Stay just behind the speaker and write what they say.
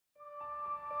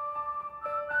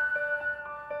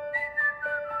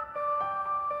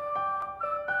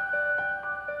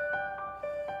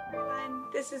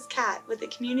This is Kat with the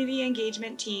Community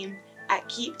Engagement Team at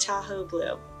Keep Tahoe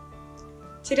Blue.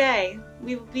 Today,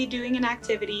 we will be doing an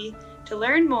activity to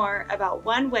learn more about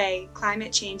one way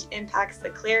climate change impacts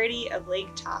the clarity of Lake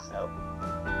Tahoe.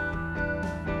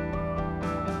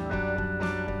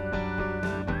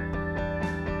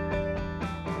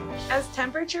 As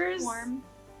temperatures warm,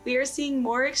 we are seeing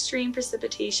more extreme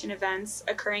precipitation events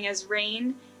occurring as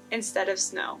rain instead of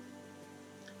snow.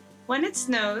 When it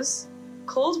snows,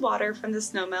 cold water from the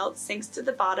snowmelt sinks to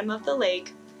the bottom of the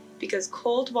lake because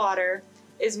cold water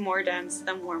is more dense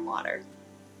than warm water.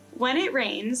 When it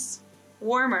rains,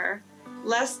 warmer,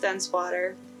 less dense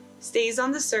water stays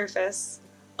on the surface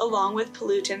along with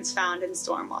pollutants found in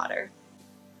stormwater.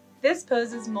 This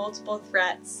poses multiple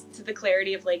threats to the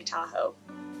clarity of Lake Tahoe.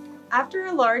 After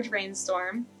a large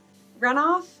rainstorm,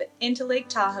 runoff into Lake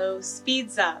Tahoe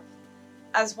speeds up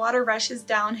as water rushes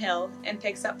downhill and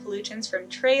picks up pollutants from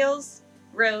trails,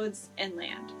 roads, and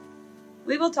land.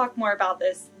 We will talk more about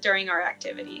this during our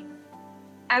activity.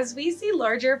 As we see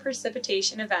larger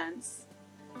precipitation events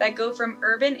that go from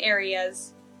urban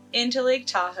areas into Lake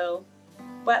Tahoe,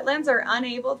 wetlands are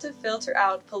unable to filter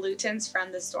out pollutants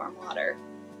from the stormwater.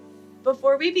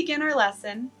 Before we begin our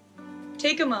lesson,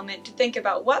 take a moment to think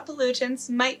about what pollutants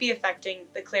might be affecting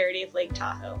the clarity of Lake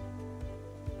Tahoe.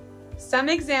 Some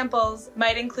examples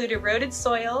might include eroded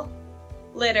soil,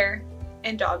 litter,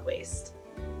 and dog waste.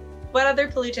 What other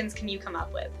pollutants can you come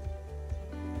up with?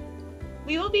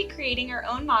 We will be creating our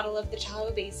own model of the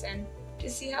Tahoe Basin to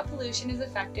see how pollution is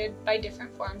affected by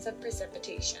different forms of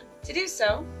precipitation. To do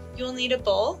so, you will need a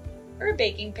bowl or a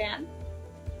baking pan,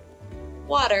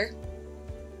 water,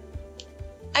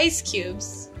 ice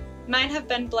cubes. Mine have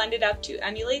been blended up to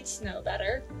emulate snow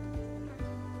better,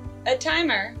 a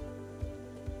timer,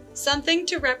 something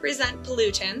to represent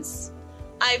pollutants.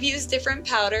 I've used different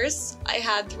powders I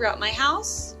had throughout my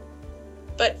house,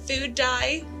 but food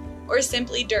dye or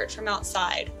simply dirt from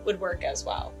outside would work as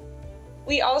well.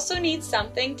 We also need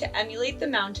something to emulate the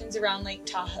mountains around Lake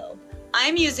Tahoe.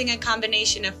 I'm using a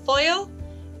combination of foil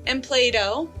and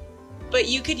Play-Doh, but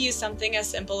you could use something as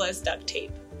simple as duct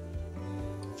tape.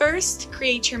 First,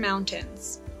 create your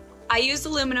mountains. I used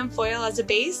aluminum foil as a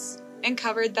base and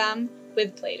covered them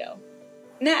with Play-Doh.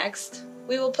 Next,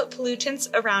 we will put pollutants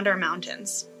around our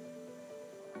mountains.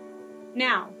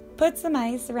 Now, put some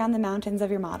ice around the mountains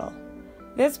of your model.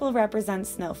 This will represent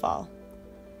snowfall.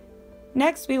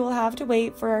 Next, we will have to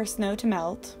wait for our snow to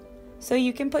melt, so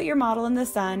you can put your model in the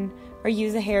sun or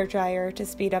use a hairdryer to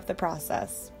speed up the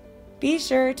process. Be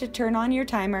sure to turn on your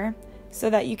timer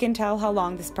so that you can tell how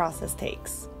long this process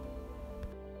takes.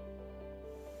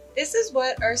 This is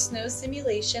what our snow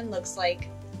simulation looks like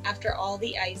after all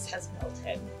the ice has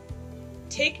melted.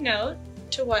 Take note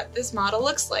to what this model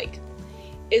looks like.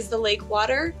 Is the lake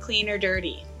water clean or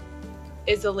dirty?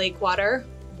 Is the lake water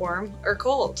warm or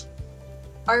cold?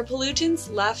 Are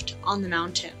pollutants left on the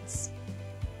mountains?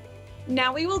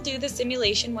 Now we will do the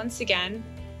simulation once again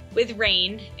with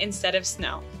rain instead of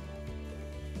snow.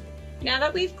 Now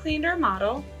that we've cleaned our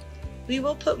model, we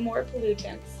will put more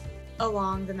pollutants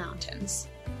along the mountains.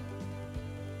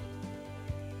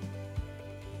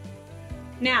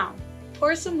 Now,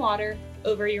 pour some water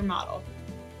over your model.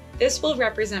 This will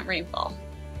represent rainfall.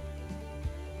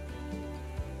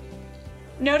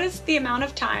 Notice the amount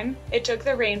of time it took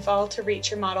the rainfall to reach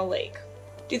your model lake.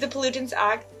 Do the pollutants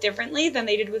act differently than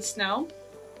they did with snow?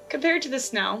 Compared to the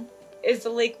snow, is the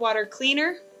lake water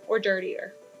cleaner or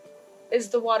dirtier? Is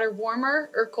the water warmer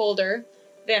or colder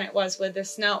than it was with the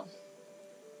snow?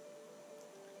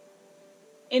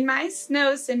 In my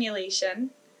snow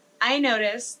simulation, I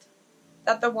noticed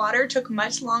that the water took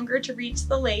much longer to reach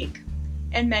the lake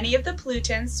and many of the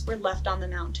pollutants were left on the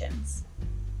mountains.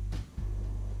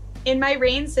 In my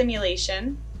rain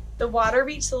simulation, the water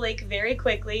reached the lake very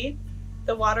quickly,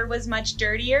 the water was much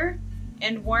dirtier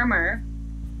and warmer,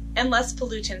 and less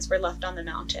pollutants were left on the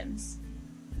mountains.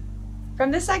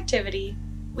 From this activity,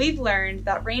 we've learned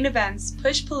that rain events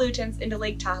push pollutants into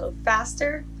Lake Tahoe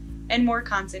faster and more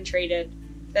concentrated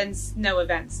than snow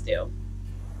events do.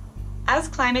 As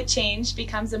climate change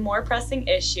becomes a more pressing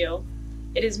issue,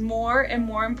 it is more and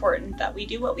more important that we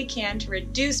do what we can to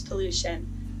reduce pollution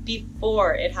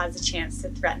before it has a chance to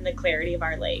threaten the clarity of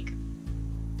our lake.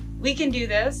 We can do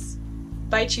this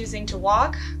by choosing to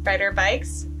walk, ride our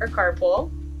bikes, or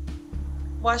carpool,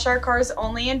 wash our cars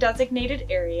only in designated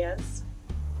areas,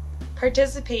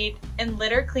 participate in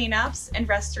litter cleanups and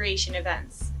restoration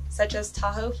events, such as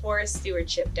Tahoe Forest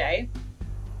Stewardship Day,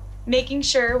 making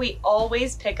sure we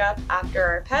always pick up after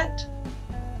our pet,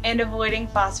 and avoiding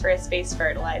phosphorus-based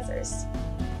fertilizers.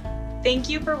 Thank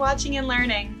you for watching and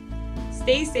learning.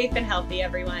 Stay safe and healthy,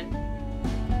 everyone.